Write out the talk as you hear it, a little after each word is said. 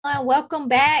Welcome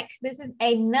back. This is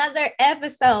another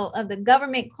episode of the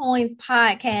Government Coins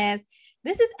Podcast.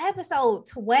 This is episode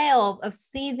 12 of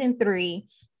season 3.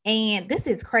 And this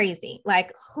is crazy.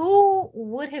 Like, who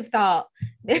would have thought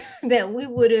that we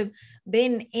would have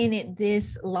been in it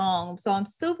this long? So I'm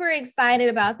super excited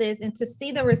about this and to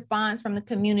see the response from the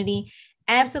community.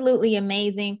 Absolutely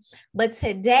amazing. But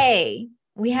today,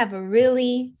 we have a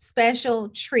really special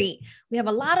treat. We have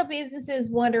a lot of businesses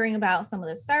wondering about some of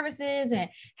the services and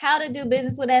how to do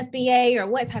business with SBA or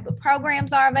what type of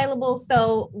programs are available.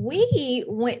 So we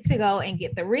went to go and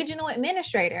get the regional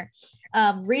administrator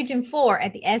of Region 4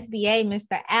 at the SBA,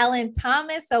 Mr. Alan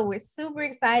Thomas. So we're super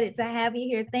excited to have you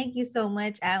here. Thank you so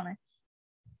much, Alan.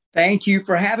 Thank you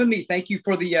for having me. Thank you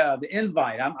for the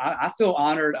invite. I feel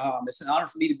honored. It's an honor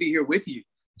for me to be here with you,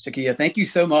 Shakia. Thank you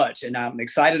so much. And I'm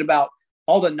excited about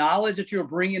all the knowledge that you're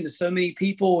bringing to so many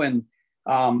people. And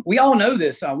we all know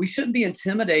this. We shouldn't be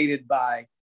intimidated by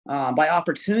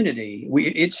opportunity.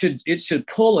 It should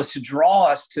pull us, to draw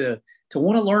us to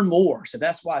want to learn more. So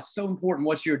that's why it's so important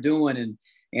what you're doing. And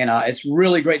it's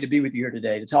really great to be with you here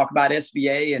today to talk about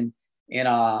SBA and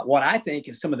what I think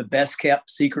is some of the best kept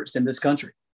secrets in this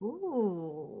country.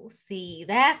 Ooh, see,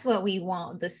 that's what we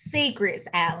want. The secrets,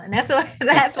 Alan.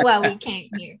 That's why we came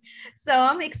here. So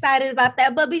I'm excited about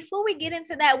that. But before we get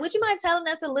into that, would you mind telling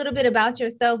us a little bit about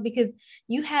yourself? Because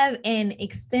you have an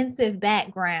extensive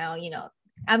background.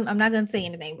 I'm not going to say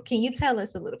anything, but can you tell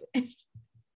us a little bit?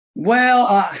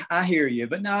 Well, I hear you,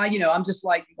 but no, I'm just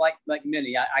like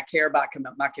many. I care about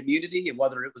my community, and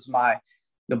whether it was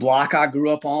the block I grew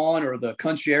up on or the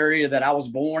country area that I was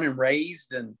born and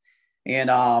raised, and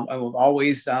I've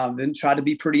always been trying to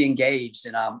be pretty engaged.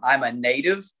 And I'm a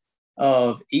native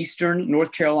of Eastern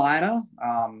North Carolina.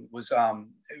 Was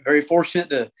very fortunate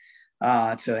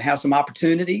to have some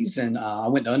opportunities, and I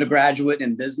went to undergraduate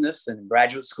in business and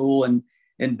graduate school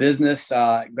in business,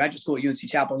 graduate school at UNC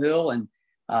Chapel Hill, and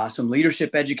some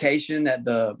leadership education at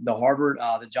the Harvard,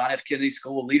 the John F. Kennedy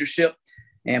School of Leadership.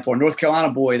 And for a North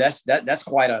Carolina boy, that's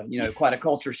quite a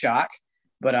culture shock.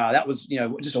 But that was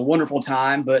just a wonderful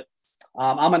time. But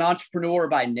I'm an entrepreneur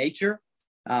by nature.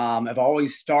 I've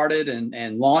always started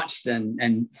and launched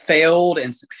and failed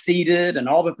and succeeded and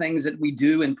all the things that we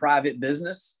do in private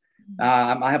business.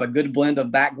 I have a good blend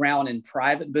of background in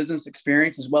private business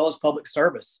experience as well as public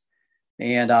service.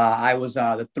 And I was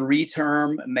the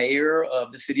 3-term mayor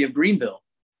of the city of Greenville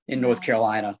in North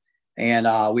Carolina. And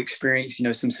we experienced,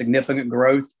 some significant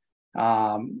growth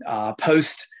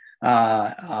post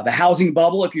the housing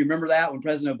bubble, if you remember that, when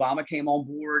President Obama came on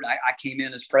board. I came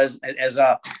in as president.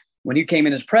 When he came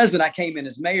in as president, I came in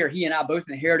as mayor. He and I both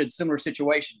inherited similar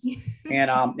situations,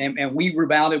 and we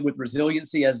rebounded with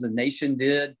resiliency as the nation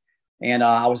did. And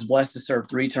I was blessed to serve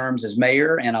 3 terms as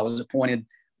mayor, and I was appointed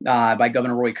by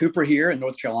Governor Roy Cooper here in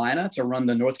North Carolina to run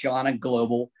the North Carolina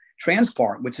Global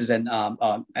Transport, which is an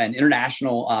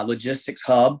international logistics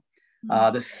hub.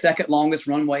 The second longest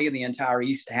runway in the entire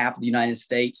east half of the United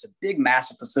States, a big,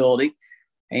 massive facility.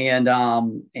 And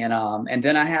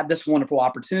then I had this wonderful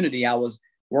opportunity. I was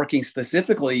working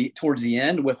specifically towards the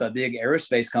end with a big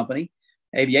aerospace company,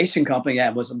 aviation company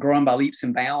that was growing by leaps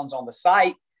and bounds on the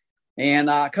site. And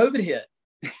COVID hit.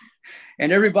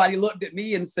 And everybody looked at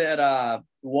me and said,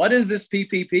 what is this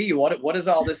PPP? What is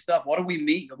all this stuff? What do we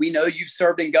mean? We know you've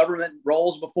served in government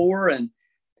roles before. And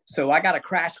so I got a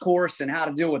crash course in how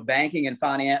to deal with banking and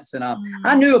finance. And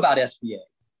I knew about SBA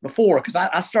before because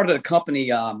I started a company,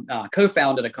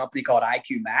 co-founded a company called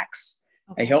IQ Max,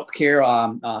 a healthcare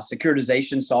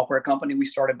securitization software company. We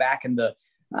started back in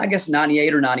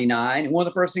 98 or 99. And one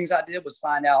of the first things I did was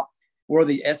find out where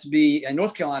the SB in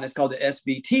North Carolina is called the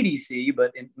SBTDC,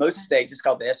 but in most states it's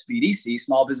called the SBDC,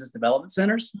 Small Business Development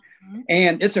Centers.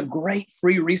 And it's a great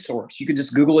free resource. You can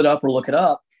just Google it up or look it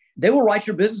up. They will write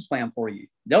your business plan for you.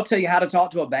 They'll tell you how to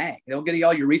talk to a bank. They'll get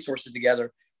all your resources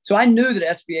together. So I knew that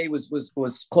SBA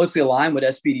was closely aligned with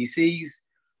SBDCs,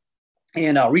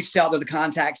 and reached out to the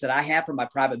contacts that I had from my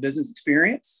private business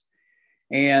experience.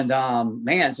 And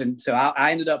so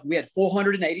I ended up, we had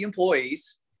 480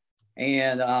 employees,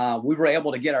 and we were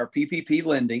able to get our PPP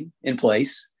lending in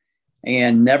place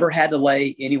and never had to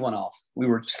lay anyone off. We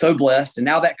were so blessed. And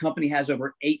now that company has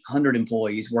over 800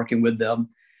 employees working with them.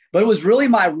 But it was really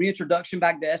my reintroduction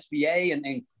back to SBA,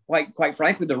 and quite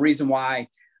frankly, the reason why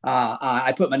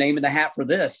I put my name in the hat for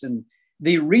this. And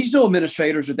the regional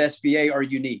administrators with SBA are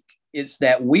unique. It's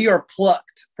that we are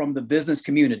plucked from the business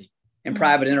community and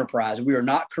private enterprise. We are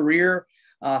not career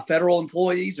federal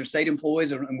employees or state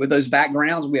employees. And with those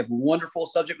backgrounds, we have wonderful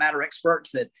subject matter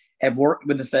experts that have worked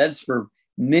with the feds for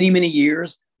many, many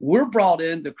years. We're brought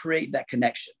in to create that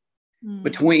connection.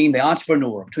 between the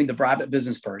entrepreneur, between the private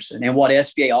business person, and what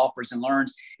SBA offers and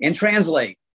learns and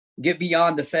translate, get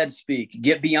beyond the Fed speak,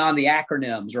 get beyond the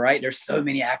acronyms, right? There's so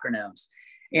many acronyms.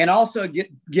 And also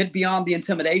get beyond the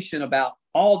intimidation about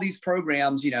all these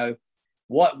programs,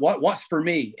 what's for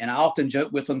me. And I often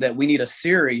joke with them that we need a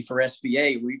Siri for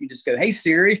SBA where you can just go, hey,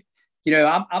 Siri,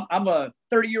 I'm a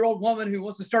 30-year-old woman who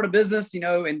wants to start a business,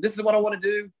 and this is what I want to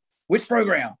do. Which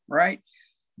program, right?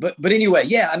 But anyway,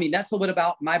 yeah, I mean, that's a little bit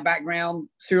about my background.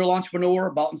 Serial entrepreneur,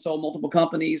 bought and sold multiple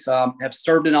companies, have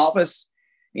served in office.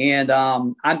 And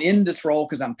I'm in this role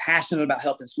because I'm passionate about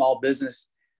helping small business,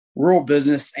 rural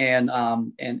business, and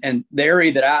the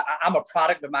area that I'm a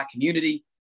product of my community,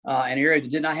 an area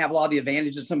that did not have a lot of the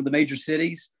advantages of some of the major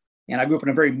cities. And I grew up in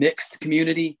a very mixed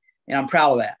community, and I'm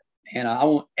proud of that. And I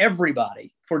want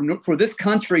everybody, for this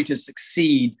country to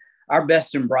succeed, our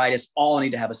best and brightest all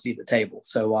need to have a seat at the table.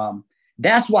 So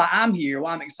that's why I'm here,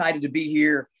 why I'm excited to be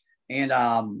here and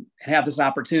have this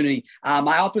opportunity.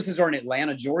 My offices are in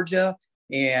Atlanta, Georgia,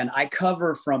 and I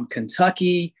cover from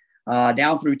Kentucky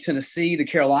down through Tennessee, the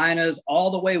Carolinas, all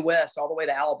the way west, all the way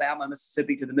to Alabama,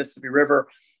 Mississippi, to the Mississippi River,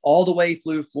 all the way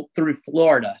through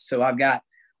Florida. So I've got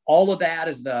all of that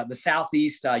as the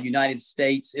Southeast United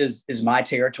States is my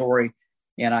territory.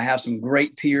 And I have some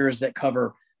great peers that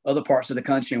cover other parts of the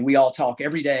country. And we all talk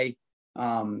every day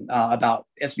about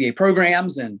SBA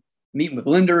programs and meeting with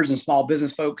lenders and small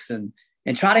business folks and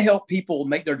try to help people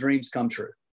make their dreams come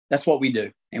true. That's what we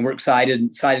do. And we're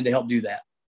excited to help do that.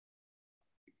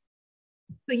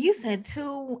 So you said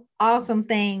two awesome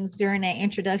things during that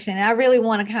introduction. And I really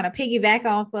want to kind of piggyback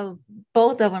off of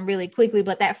both of them really quickly.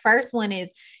 But that first one is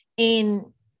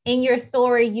in your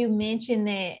story, you mentioned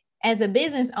that as a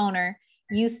business owner,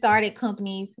 you started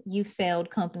companies, you failed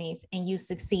companies, and you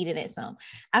succeeded at some.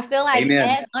 I feel like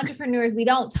Amen. As entrepreneurs, we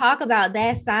don't talk about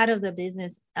that side of the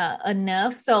business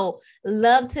enough. So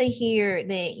love to hear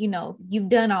that, you've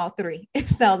done all three.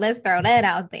 So let's throw that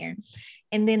out there.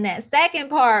 And then that second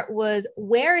part was,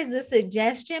 where is the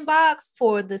suggestion box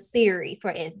for the Siri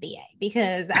for SBA?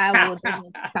 Because I will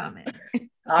comment.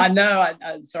 I know.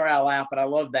 I'm sorry I laugh, but I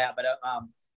love that. But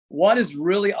what is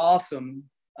really awesome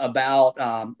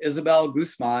about Isabel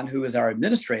Guzman, who is our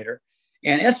administrator,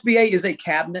 and SBA is a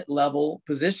cabinet level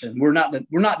position. We're not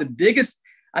the biggest.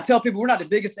 I tell people we're not the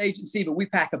biggest agency, but we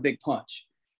pack a big punch.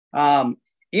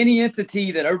 Any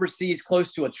entity that oversees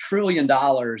close to $1 trillion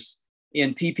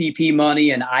in PPP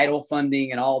money and idle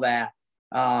funding and all that,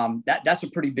 that's a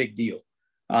pretty big deal.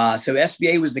 So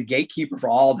SBA was the gatekeeper for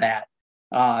all that.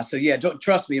 So yeah,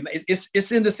 trust me,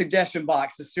 it's in the suggestion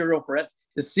box, the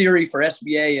Siri for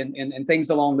SBA and things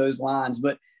along those lines.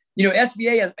 But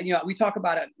SBA, as we talk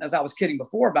about it, as I was kidding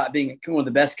before about being one of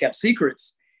the best kept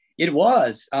secrets. It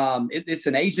was. It's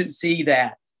an agency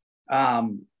that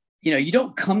you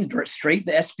don't come straight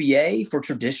to SBA for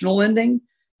traditional lending,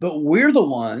 but we're the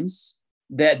ones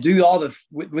that do all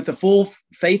with the full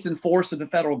faith and force of the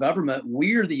federal government.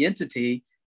 We're the entity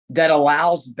that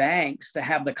allows banks to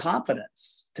have the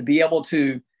confidence to be able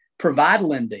to provide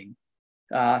lending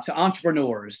to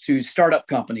entrepreneurs, to startup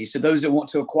companies, to those that want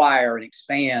to acquire and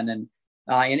expand, and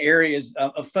in areas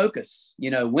of focus,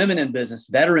 women in business,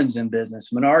 veterans in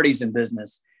business, minorities in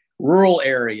business, rural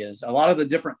areas, a lot of the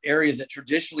different areas that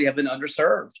traditionally have been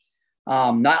underserved,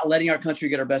 not letting our country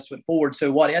get our best foot forward.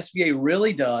 So what SBA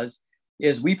really does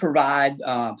is we provide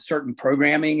certain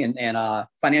programming and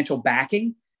financial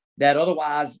backing that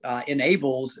otherwise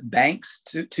enables banks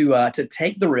to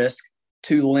take the risk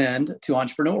to lend to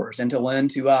entrepreneurs and to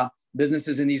lend to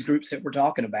businesses in these groups that we're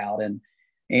talking about.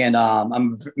 And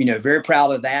I'm very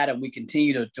proud of that. And we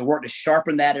continue to work to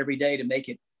sharpen that every day to make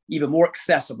it even more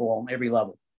accessible on every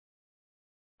level.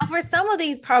 For some of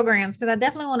these programs, because I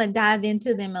definitely want to dive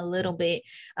into them a little bit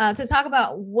to talk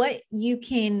about what you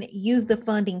can use the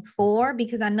funding for,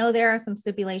 because I know there are some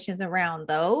stipulations around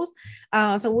those.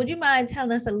 So would you mind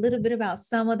telling us a little bit about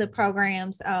some of the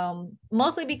programs,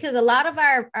 mostly because a lot of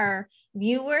our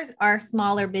viewers are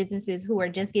smaller businesses who are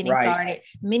just getting started.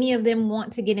 Many of them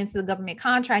want to get into the government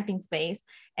contracting space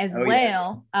as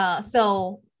well. Yeah.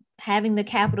 So having the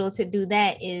capital to do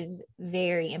that is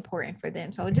very important for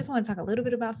them. So I just want to talk a little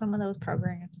bit about some of those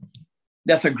programs.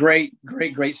 That's a great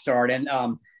start. And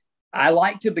I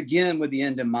like to begin with the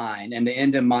end in mind. And the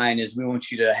end in mind is we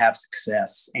want you to have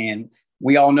success. And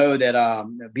we all know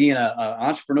that being an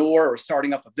entrepreneur or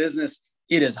starting up a business,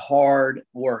 it is hard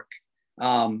work.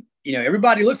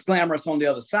 Everybody looks glamorous on the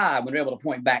other side when they're able to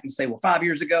point back and say, well, 5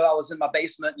 years ago, I was in my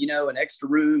basement, an extra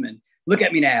room, and look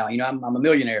at me now, I'm a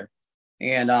millionaire.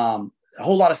 And a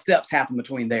whole lot of steps happen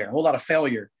between there, a whole lot of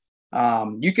failure.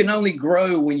 You can only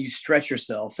grow when you stretch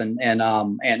yourself and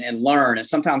learn. And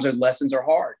sometimes those lessons are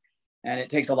hard, and it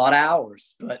takes a lot of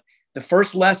hours. But the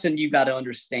first lesson you've got to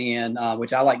understand,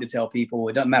 which I like to tell people,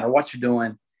 it doesn't matter what you're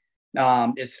doing,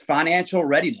 is financial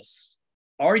readiness.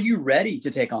 Are you ready to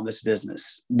take on this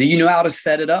business? Do you know how to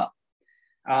set it up?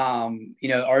 Do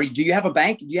you have a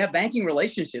bank? Do you have banking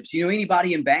relationships? Do you know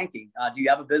anybody in banking? Do you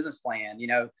have a business plan?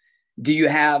 Do you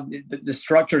have the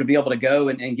structure to be able to go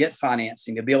and get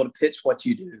financing, to be able to pitch what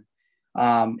you do,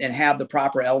 and have the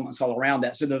proper elements all around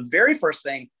that? So the very first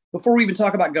thing, before we even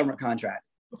talk about government contract,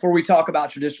 before we talk about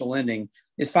traditional lending,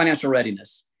 is financial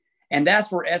readiness. And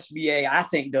that's where SBA, I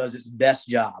think, does its best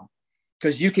job,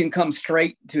 because you can come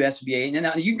straight to SBA. And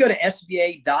now you can go to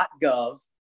SBA.gov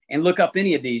and look up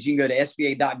any of these. You can go to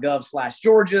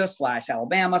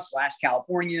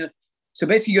SBA.gov/Georgia/Alabama/California. So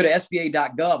basically, you go to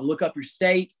SBA.gov, look up your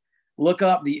state, look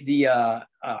up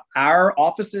our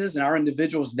offices and our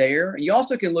individuals there. And you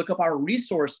also can look up our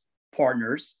resource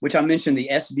partners, which I mentioned, the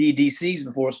SBDCs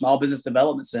before, Small Business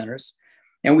Development Centers.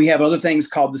 And we have other things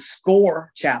called the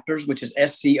SCORE chapters, which is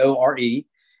SCORE.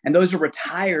 And those are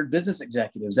retired business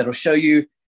executives that will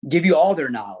give you all their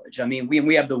knowledge. I mean,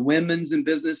 we have the women's and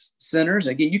business centers.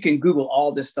 Again, you can Google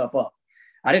all this stuff up.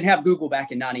 I didn't have Google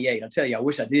back in '98. I'll tell you, I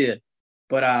wish I did.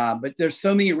 But there's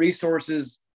so many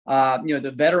resources.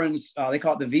 The veterans, they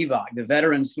call it the VBOC, the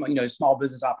veterans, small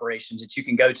business operations that you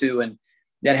can go to and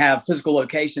that have physical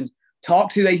locations.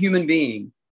 Talk to a human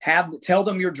being, tell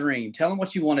them your dream, tell them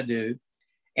what you want to do,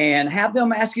 and have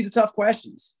them ask you the tough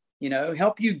questions,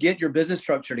 help you get your business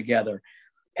structure together,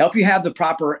 help you have the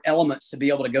proper elements to be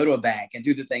able to go to a bank and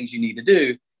do the things you need to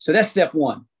do. So that's step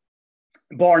one,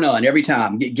 bar none, every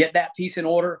time. Get that piece in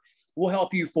order. We'll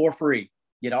help you for free.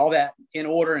 Get all that in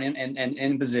order and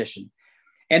in position.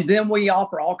 And then we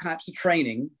offer all kinds of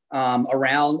training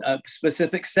around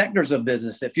specific sectors of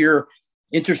business. If you're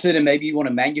interested in, maybe you want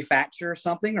to manufacture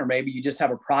something, or maybe you just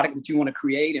have a product that you want to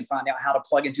create and find out how to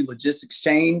plug into logistics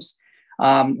chains,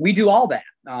 we do all that.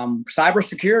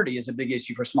 Cybersecurity is a big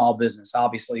issue for small business,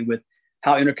 obviously, with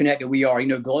how interconnected we are,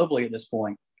 globally at this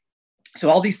point. So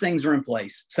all these things are in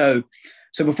place. So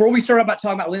before we start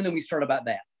talking about lending, we start about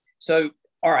that. So,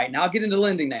 all right, now I'll get into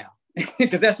lending now,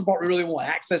 because that's the part we really want,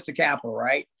 access to capital,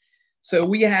 right? So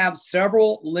we have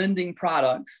several lending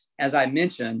products, as I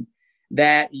mentioned,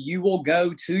 that you will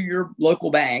go to your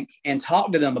local bank and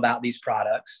talk to them about these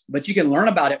products, but you can learn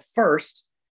about it first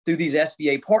through these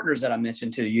SBA partners that I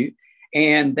mentioned to you.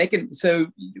 And they can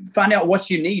find out what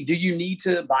you need. Do you need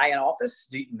to buy an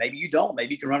office? Maybe you don't.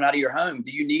 Maybe you can run out of your home.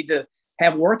 Do you need to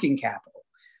have working capital?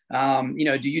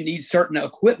 Do you need certain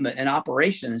equipment and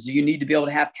operations? Do you need to be able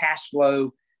to have cash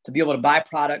flow to be able to buy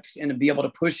products and to be able to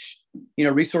push,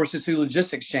 resources through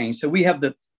logistics chains? So we have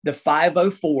the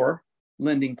 504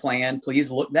 lending plan.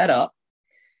 Please look that up.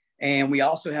 And we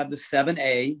also have the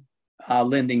 7A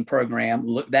lending program.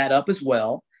 Look that up as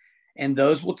well. And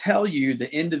those will tell you the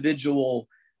individual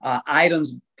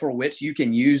items for which you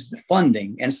can use the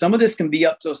funding. And some of this can be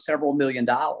up to several $1 million.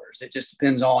 It just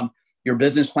depends on your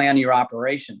business plan and your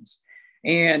operations.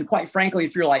 And quite frankly,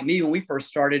 if you're like me, when we first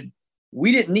started,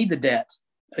 we didn't need the debt,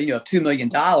 of $2 million.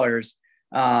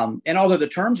 And although the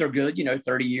terms are good,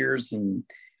 30 years and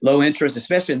low interest,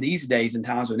 especially in these days and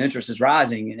times when interest is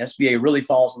rising, and SBA really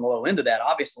falls on the low end of that,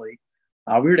 obviously.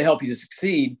 We're here to help you to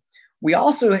succeed. We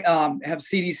also have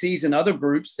CDCs and other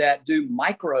groups that do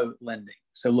micro lending.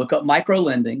 So look up micro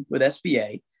lending with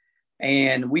SBA.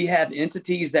 And we have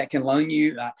entities that can loan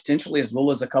you potentially as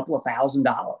little as a couple of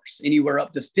 $1,000s, anywhere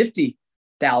up to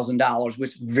 $50,000,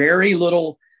 with very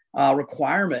little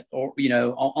requirement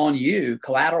on you,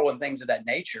 collateral and things of that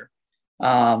nature.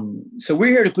 So we're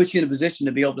here to put you in a position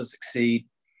to be able to succeed.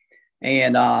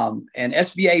 And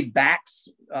SBA backs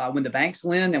when the banks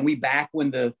lend, and we back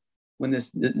when the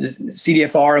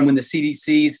CDFR and when the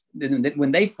CDCs,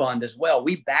 when they fund as well.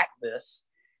 We back this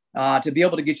to be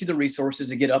able to get you the resources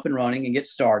to get up and running and get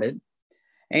started.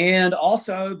 And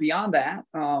also beyond that,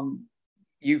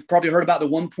 you've probably heard about the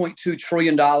 $1.2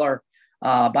 trillion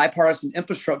bipartisan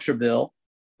infrastructure bill,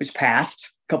 which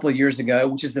passed a couple of years ago,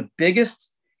 which is the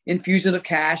biggest infusion of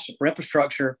cash for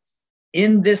infrastructure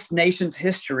in this nation's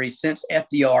history since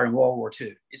FDR in World War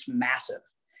II. It's massive.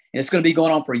 And it's going to be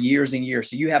going on for years and years.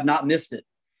 So you have not missed it.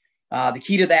 The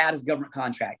key to that is government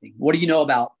contracting. What do you know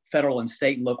about federal and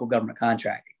state and local government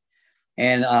contracting?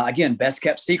 And again, best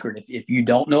kept secret. If you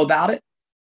don't know about it,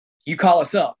 you call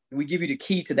us up and we give you the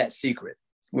key to that secret.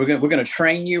 We're going to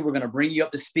train you. We're going to bring you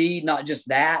up to speed. Not just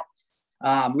that.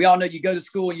 We all know you go to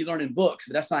school and you learn in books,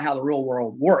 but that's not how the real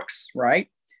world works, right?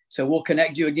 So we'll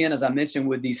connect you again, as I mentioned,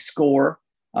 with these SCORE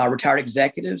retired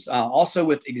executives, also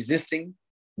with existing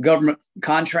government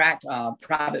contract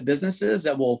private businesses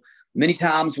that will many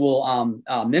times will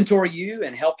mentor you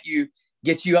and help you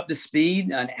get you up to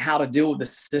speed on how to deal with the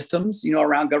systems,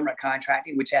 around government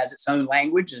contracting, which has its own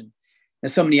language and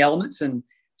so many elements. And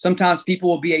sometimes people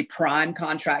will be a prime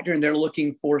contractor and they're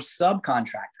looking for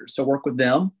subcontractors. So work with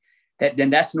them.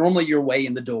 That's normally your way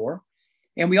in the door.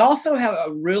 And we also have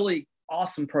a really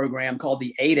awesome program called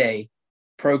the 8A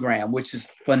program, which is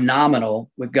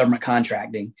phenomenal with government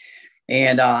contracting.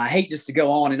 And I hate just to go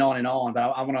on and on and on,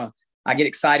 but I get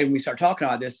excited when we start talking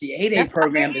about this. The 8A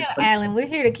program is Alan. We're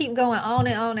here to keep going on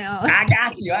and on and on. I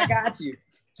got you.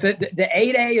 So the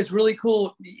 8A is really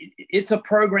cool. It's a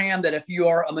program that if you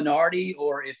are a minority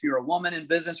or if you're a woman in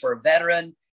business or a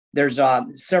veteran, there's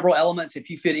several elements. If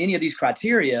you fit any of these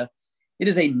criteria, it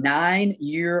is a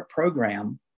 9-year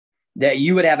program that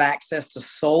you would have access to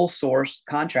sole source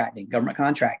contracting, government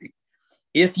contracting.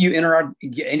 If you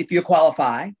if you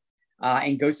qualify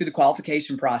and go through the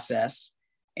qualification process,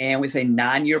 and we say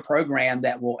 9-year program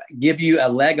that will give you a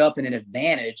leg up and an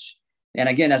advantage. And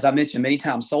again, as I mentioned many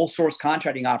times, sole source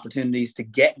contracting opportunities to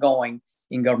get going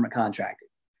in government contracting.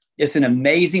 It's an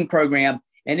amazing program.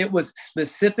 And it was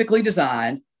specifically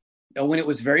designed when it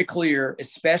was very clear,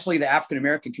 especially the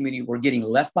African-American community were getting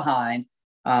left behind,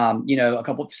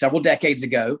 several decades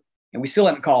ago, and we still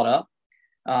haven't caught up,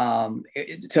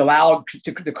 to allow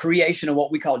the creation of what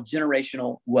we call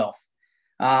generational wealth,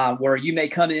 where you may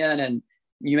come in and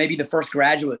you may be the first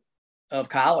graduate of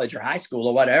college or high school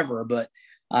or whatever, but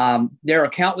there are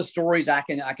countless stories I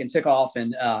can tick off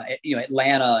in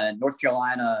Atlanta and North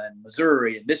Carolina and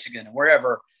Missouri and Michigan and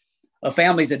wherever, of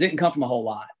families that didn't come from a whole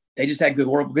lot. They just had good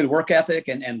work ethic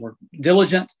and were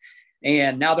diligent,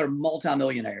 and now they're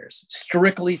multimillionaires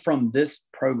strictly from this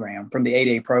program, from the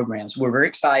 8A programs. We're very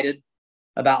excited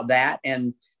about that,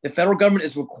 and the federal government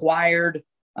is required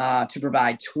to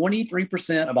provide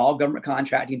 23% of all government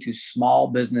contracting to small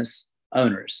business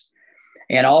owners.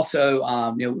 And also,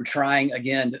 we're trying,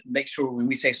 again, to make sure when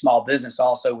we say small business,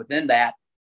 also within that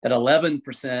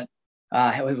 11%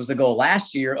 was the goal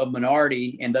last year of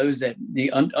minority and those that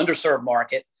the underserved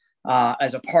market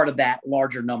as a part of that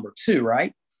larger number too,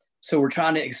 right? So we're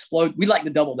trying to explode. We'd like to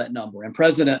double that number. And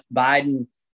President Biden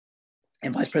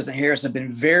and Vice President Harris have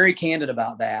been very candid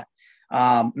about that.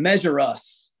 Measure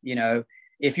us,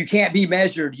 if you can't be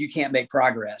measured, you can't make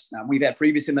progress. Now, we've had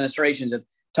previous administrations have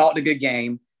talked a good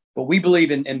game, but we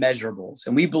believe in measurables.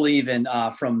 And we believe in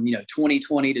from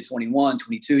 2020 to 21,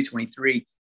 22, 23.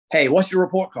 Hey, what's your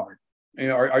report card?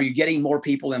 Are you getting more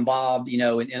people involved,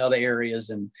 in other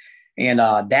areas? And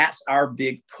that's our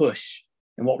big push.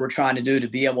 And what we're trying to do to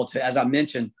be able to, as I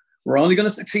mentioned, we're only going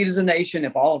to succeed as a nation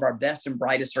if all of our best and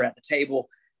brightest are at the table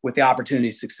with the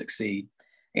opportunities to succeed.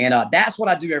 And that's what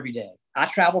I do every day. I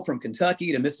travel from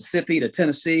Kentucky to Mississippi to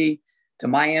Tennessee to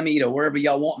Miami to wherever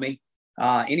y'all want me,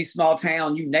 any small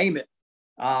town, you name it,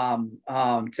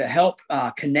 to help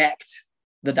connect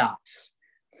the dots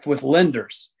with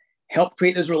lenders, help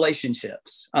create those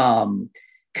relationships,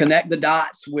 connect the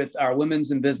dots with our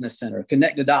Women's in Business Center,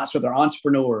 connect the dots with our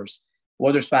entrepreneurs,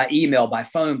 whether it's by email, by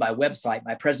phone, by website,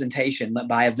 by presentation,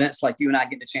 by events like you and I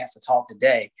get the chance to talk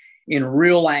today in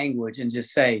real language, and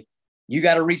just say, you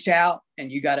got to reach out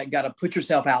and you got to put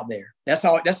yourself out there. That's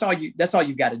all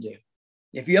you've got to do.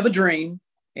 If you have a dream,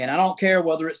 and I don't care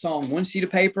whether it's on one sheet of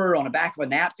paper, on the back of a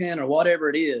napkin, or whatever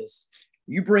it is,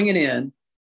 you bring it in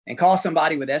and call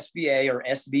somebody with SBA or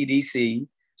SBDC,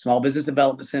 Small Business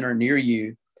Development Center, near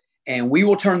you, and we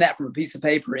will turn that from a piece of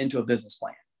paper into a business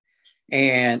plan.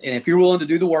 And if you're willing to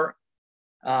do the work,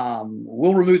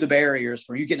 we'll remove the barriers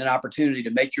for you getting an opportunity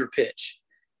to make your pitch,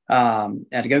 and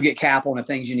to go get capital and the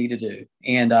things you need to do.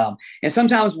 And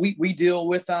sometimes we deal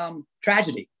with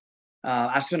tragedy.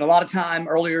 I've spent a lot of time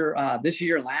earlier this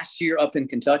year and last year up in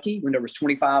Kentucky when there was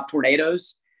 25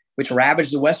 tornadoes, which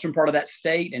ravaged the western part of that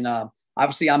state. And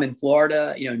obviously I'm in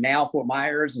Florida, now Fort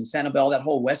Myers and Sanibel, that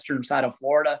whole western side of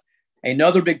Florida.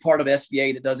 Another big part of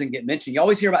SBA that doesn't get mentioned. You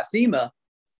always hear about FEMA.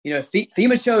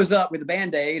 FEMA shows up with a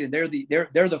Band-Aid, and they're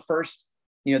the first.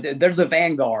 They're the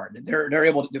vanguard. They're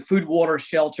able to do food, water,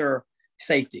 shelter,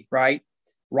 safety. Right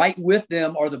with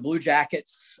them are the Blue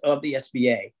Jackets of the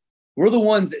SBA. We're the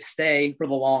ones that stay for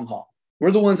the long haul.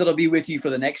 We're the ones that'll be with you for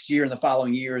the next year and the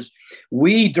following years.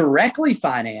 We directly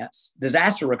finance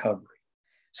disaster recovery.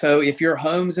 So if your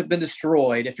homes have been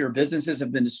destroyed, if your businesses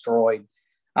have been destroyed,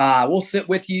 we'll sit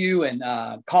with you and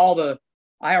call the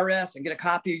IRS and get a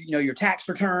copy of your tax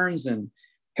returns and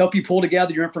help you pull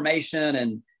together your information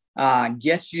and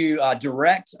get you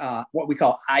direct what we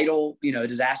call EIDL,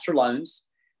 disaster loans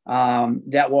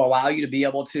that will allow you to be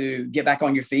able to get back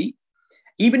on your feet.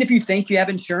 even if you think you have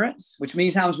insurance, which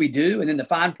many times we do, and then the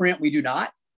fine print, we do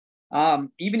not.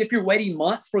 Even if you're waiting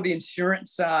months for the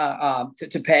insurance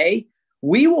to pay,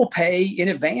 we will pay in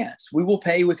advance. We will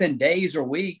pay within days or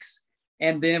weeks.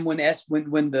 And then when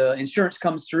the insurance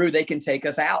comes through, they can take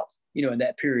us out, in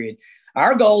that period.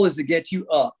 Our goal is to get you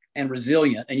up and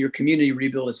resilient and your community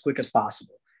rebuild as quick as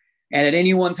possible. And at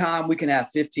any one time, we can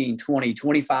have 15, 20,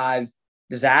 25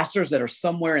 disasters that are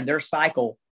somewhere in their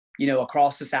cycle,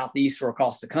 across the Southeast or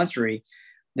across the country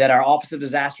that our Office of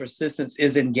Disaster Assistance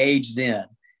is engaged in.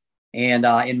 And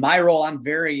in my role, I'm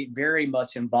very, very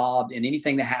much involved in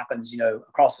anything that happens,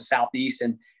 across the Southeast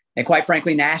and quite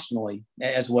frankly, nationally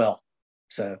as well.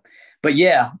 So, but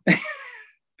yeah.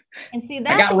 And see,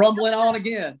 I got rumbling on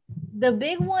again. The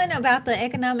big one about the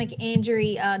economic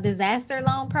injury disaster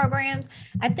loan programs,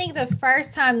 I think the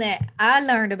first time that I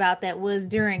learned about that was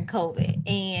during COVID,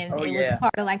 and it was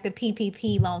part of like the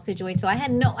PPP loan situation. So I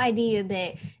had no idea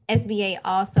that SBA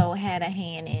also had a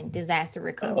hand in disaster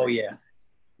recovery. Oh yeah.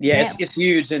 Yeah. It's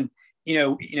huge. And,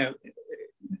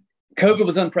 COVID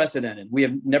was unprecedented. We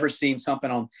have never seen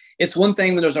something it's one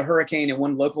thing when there's a hurricane in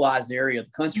one localized area of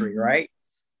the country, right?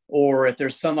 Or if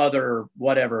there's some other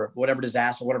whatever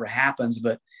disaster, whatever happens.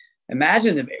 But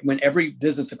imagine when every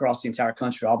business across the entire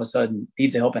country all of a sudden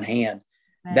needs a helping hand.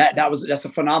 Exactly. That's a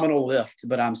phenomenal lift.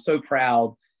 But I'm so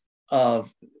proud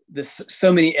of this.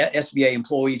 So many SBA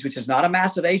employees, which is not a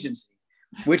massive agency,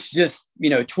 which just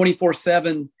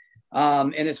 24/7.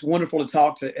 And it's wonderful to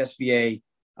talk to SBA,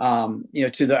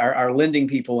 to our lending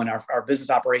people and our business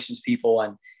operations people.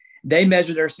 And they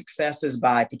measure their successes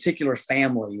by particular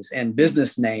families and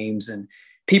business names and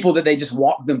people that they just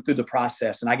walk them through the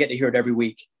process. And I get to hear it every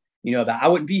week, that I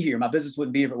wouldn't be here. My business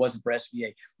wouldn't be here if it wasn't for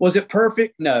SBA. Was it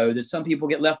perfect? No. Did some people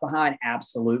get left behind?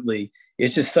 Absolutely.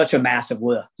 It's just such a massive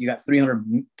lift. You got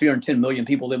 310 million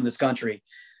people live in this country.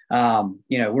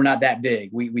 We're not that big.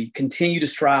 We continue to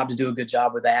strive to do a good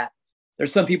job with that.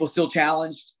 There's some people still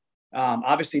challenged.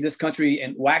 Obviously, this country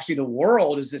and actually the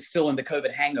world is still in the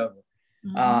COVID hangover.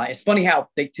 It's funny how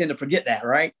they tend to forget that,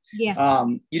 right? Yeah.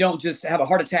 You don't just have a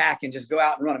heart attack and just go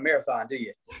out and run a marathon, do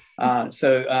you?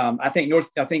 So I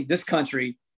think this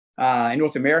country and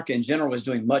North America in general is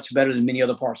doing much better than many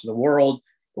other parts of the world,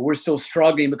 but we're still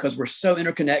struggling because we're so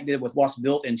interconnected with what's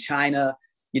built in China,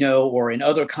 or in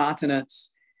other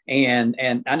continents. And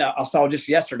I know I saw just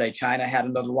yesterday, China had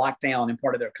another lockdown in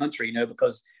part of their country,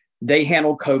 because they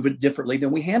handled COVID differently than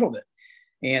we handled it.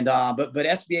 And but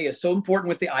SBA is so important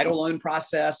with the EIDL loan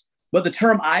process. But the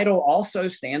term EIDL also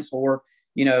stands for,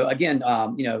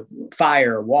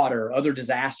 fire, water, other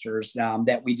disasters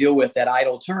that we deal with. That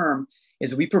EIDL term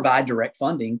is we provide direct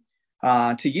funding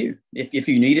to you if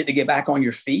you need it to get back on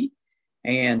your feet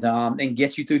and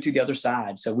get you through to the other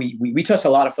side. So we touch a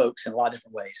lot of folks in a lot of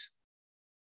different ways.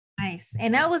 Nice.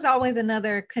 And that was always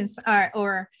another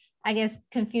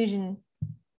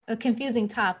a confusing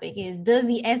topic is, does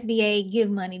the SBA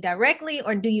give money directly,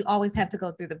 or do you always have to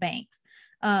go through the banks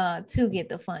to get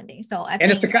the funding? So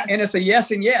it's a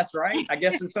yes and yes, right? I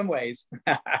guess in some ways.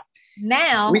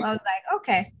 Now I was like,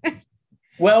 okay.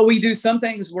 Well, we do some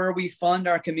things where we fund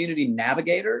our community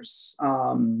navigators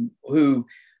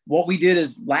what we did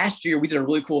is last year we did a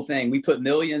really cool thing. We put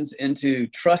millions into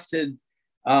trusted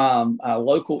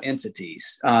local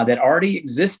entities that already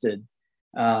existed.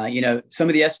 Some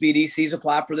of the SBDCs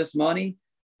applied for this money.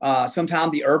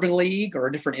 Sometimes the Urban League or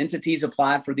different entities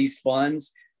applied for these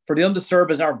funds for them to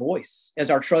serve as our voice, as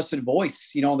our trusted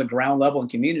voice, on the ground level in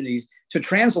communities to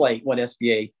translate what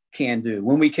SBA can do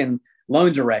when we can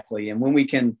loan directly and when we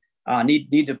can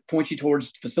need to point you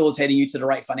towards facilitating you to the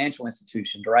right financial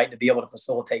institution, right, to be able to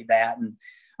facilitate that. And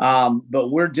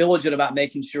but we're diligent about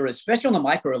making sure, especially on the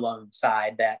microloan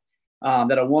side, that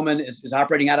a woman is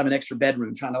operating out of an extra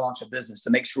bedroom trying to launch a business, to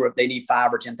make sure if they need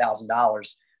 $5,000 or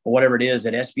 $10,000 or whatever it is,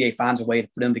 that SBA finds a way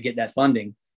for them to get that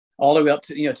funding, all the way up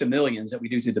to to millions that we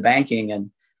do through the banking,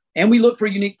 and we look for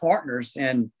unique partners.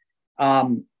 And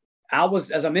I was,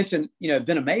 as I mentioned,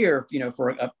 been a mayor, for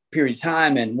a period of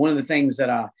time, and one of the things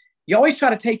that you always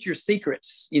try to take your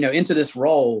secrets, into this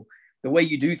role, the way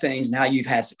you do things and how you've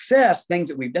had success,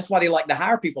 that's why they like to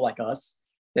hire people like us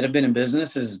that have been in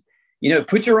business is,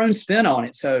 put your own spin on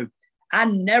it. So I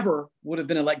never would have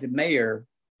been elected mayor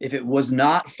if it was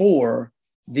not for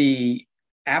the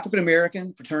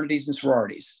African-American fraternities and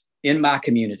sororities in my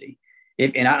community.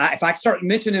 If I start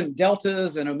mentioning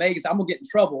deltas and omegas, I'm gonna get in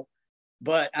trouble,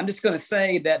 but I'm just going to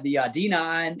say that the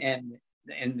D9 and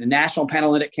the National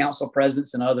Panhellenic Council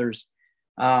presidents and others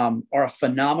are a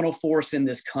phenomenal force in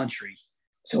this country.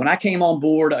 So when I came on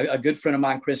board, a good friend of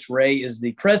mine, Chris Ray, is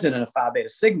the president of Phi Beta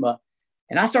Sigma.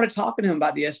 And I started talking to him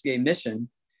about the SBA mission.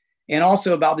 and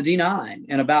also about the D9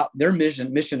 and about their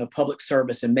mission of public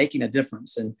service and making a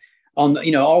difference. And on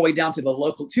the, all the way down to the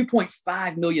local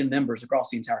 2.5 million members across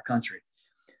the entire country.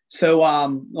 So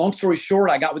long story short,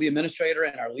 I got with the administrator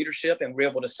and our leadership, and we were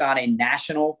able to sign a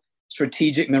national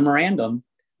strategic memorandum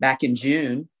back in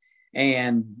June.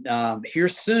 And here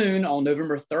soon on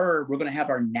November 3rd, we're going to have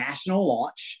our national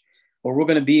launch, where we're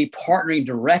going to be partnering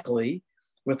directly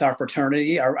with our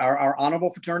fraternity, our honorable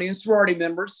fraternity and sorority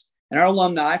members and our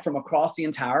alumni from across the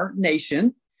entire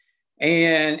nation.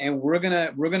 And we're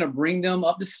gonna bring them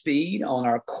up to speed on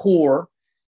our core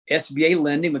SBA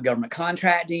lending with government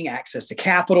contracting, access to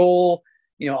capital,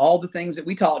 all the things that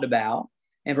we talked about,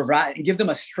 and give them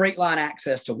a straight line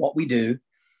access to what we do,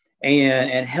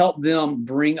 and help them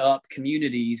bring up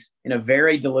communities in a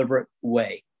very deliberate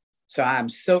way. So I'm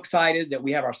so excited that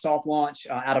we have our soft launch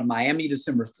out of Miami,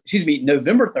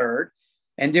 November 3rd.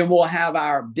 And then we'll have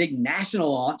our big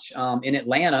national launch in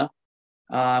Atlanta,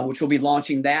 which will be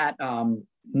launching that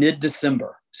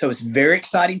mid-December. So it's very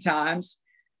exciting times.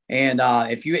 And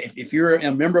if you're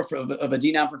a member of a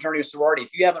D9 fraternity or sorority, if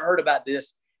you haven't heard about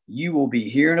this, you will be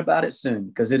hearing about it soon,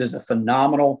 because it is a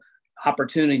phenomenal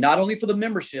opportunity, not only for the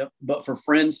membership, but for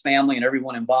friends, family, and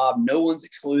everyone involved. No one's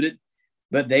excluded,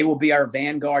 but they will be our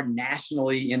vanguard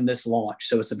nationally in this launch.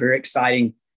 So it's a very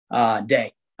exciting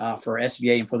day for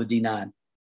SBA and for the D9.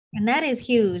 And that is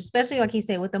huge, especially like you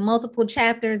said, with the multiple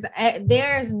chapters.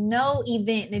 There's no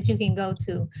event that you can go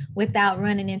to without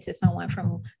running into someone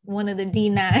from one of the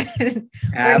D9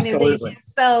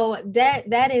 organizations. So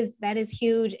that is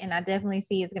huge. And I definitely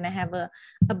see it's going to have a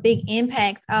big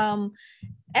impact.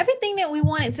 Everything that we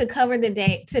wanted to cover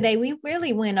today, we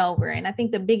really went over. And I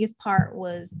think the biggest part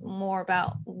was more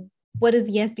about what does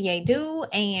the SBA do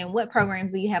and what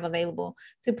programs do you have available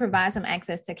to provide some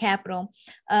access to capital.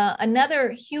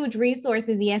 Another huge resource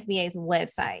is the SBA's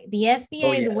website. The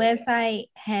SBA's website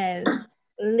has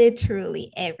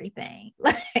literally everything.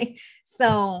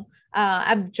 So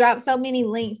I've dropped so many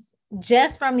links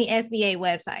just from the SBA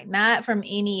website, not from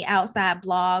any outside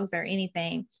blogs or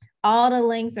anything. All the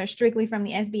links are strictly from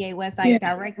the SBA website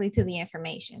directly to the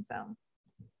information. So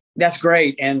that's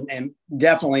great. And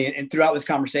definitely, and throughout this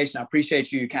conversation, I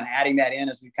appreciate you kind of adding that in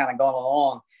as we've kind of gone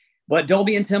along. But don't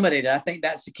be intimidated. I think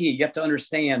that's the key. You have to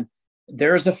understand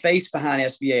there's a face behind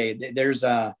SBA. There's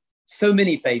so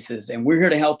many faces, and we're here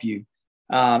to help you.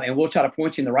 And we'll try to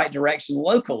point you in the right direction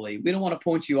locally. We don't want to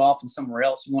point you off in somewhere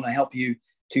else. We want to help you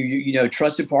to,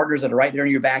 trusted partners that are right there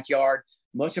in your backyard.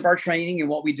 Most of our training and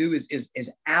what we do is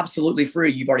absolutely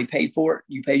free. You've already paid for it.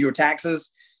 You pay your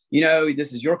taxes.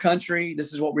 This is your country.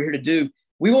 This is what we're here to do.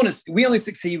 We only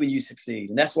succeed when you succeed.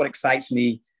 And that's what excites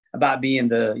me about being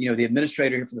the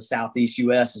administrator here for the Southeast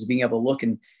U.S. is being able to look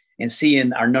and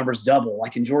seeing our numbers double,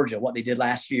 like in Georgia, what they did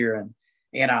last year,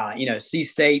 and see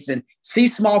states and see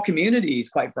small communities,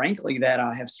 quite frankly, that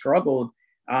have struggled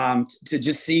to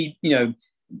just see,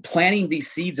 planting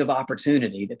these seeds of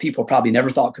opportunity that people probably never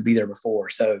thought could be there before.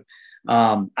 So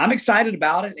I'm excited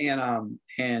about it,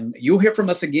 and you'll hear from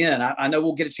us again. I know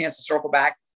we'll get a chance to circle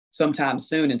back sometime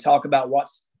soon and talk about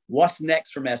what's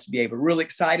next from SBA, but really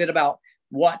excited about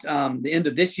what the end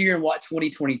of this year and what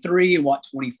 2023 and what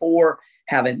 24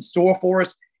 have in store for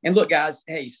us. And look, guys,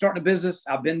 hey, starting a business,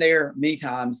 I've been there many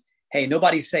times. Hey,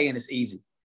 nobody's saying it's easy,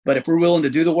 but if we're willing to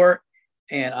do the work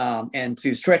and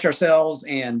to stretch ourselves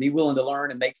and be willing to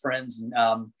learn and make friends,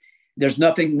 there's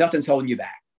nothing's holding you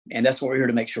back. And that's what we're here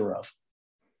to make sure of.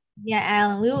 Yeah,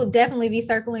 Alan, we will definitely be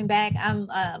circling back. I'm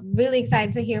really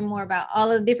excited to hear more about all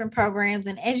of the different programs.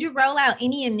 And as you roll out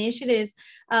any initiatives,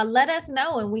 let us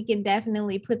know, and we can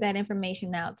definitely put that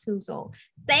information out too. So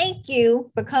thank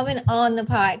you for coming on the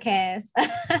podcast.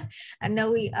 I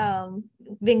know we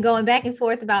been going back and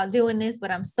forth about doing this,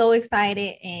 but I'm so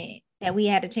excited and that we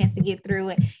had a chance to get through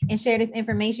it and share this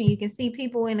information. You can see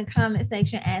people in the comment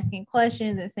section asking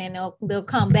questions and saying they'll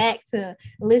come back to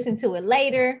listen to it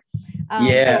later.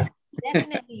 So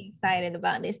definitely excited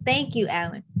about this. Thank you,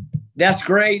 Alan. That's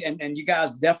great. And you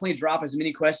guys definitely drop as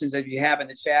many questions as you have in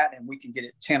the chat, and we can get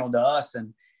it channeled to us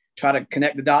and try to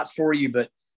connect the dots for you. But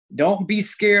don't be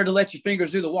scared to let your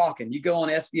fingers do the walking. You go on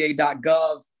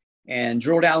SBA.gov and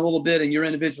drill down a little bit in your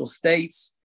individual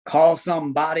states. Call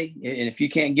somebody, and if you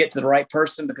can't get to the right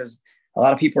person because a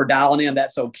lot of people are dialing in,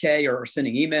 that's okay, or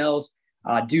sending emails.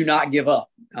 Do not give up.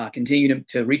 Continue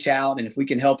to reach out, and if we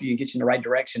can help you and get you in the right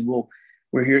direction,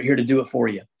 we're here to do it for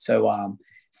you. So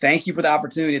thank you for the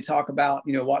opportunity to talk about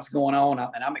what's going on,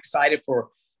 and I'm excited for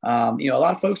a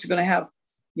lot of folks are going to have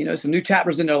some new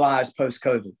chapters in their lives post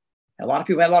COVID. A lot of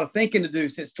people had a lot of thinking to do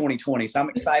since 2020, so I'm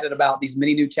excited about these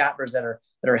many new chapters that are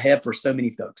ahead for so many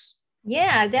folks.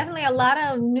 Yeah, definitely a lot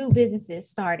of new businesses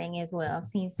starting as well. I've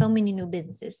seen so many new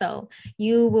businesses. So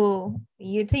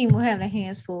your team will have their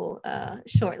hands full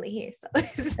shortly here. So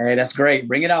Hey, that's great.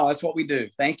 Bring it on. That's what we do.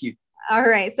 Thank you. all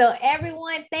right. So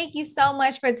everyone, thank you so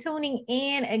much for tuning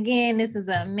in. Again, this is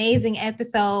an amazing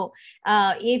episode.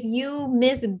 If you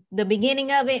missed the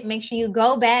beginning of it, make sure you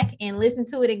go back and listen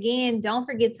to it again. Don't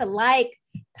forget to like,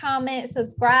 comment,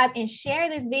 subscribe, and share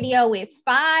this video with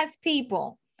 5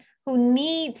 people who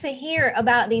need to hear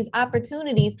about these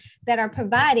opportunities that are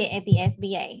provided at the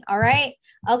SBA. All right.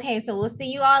 Okay. So we'll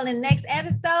see you all in the next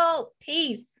episode.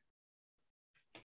 Peace.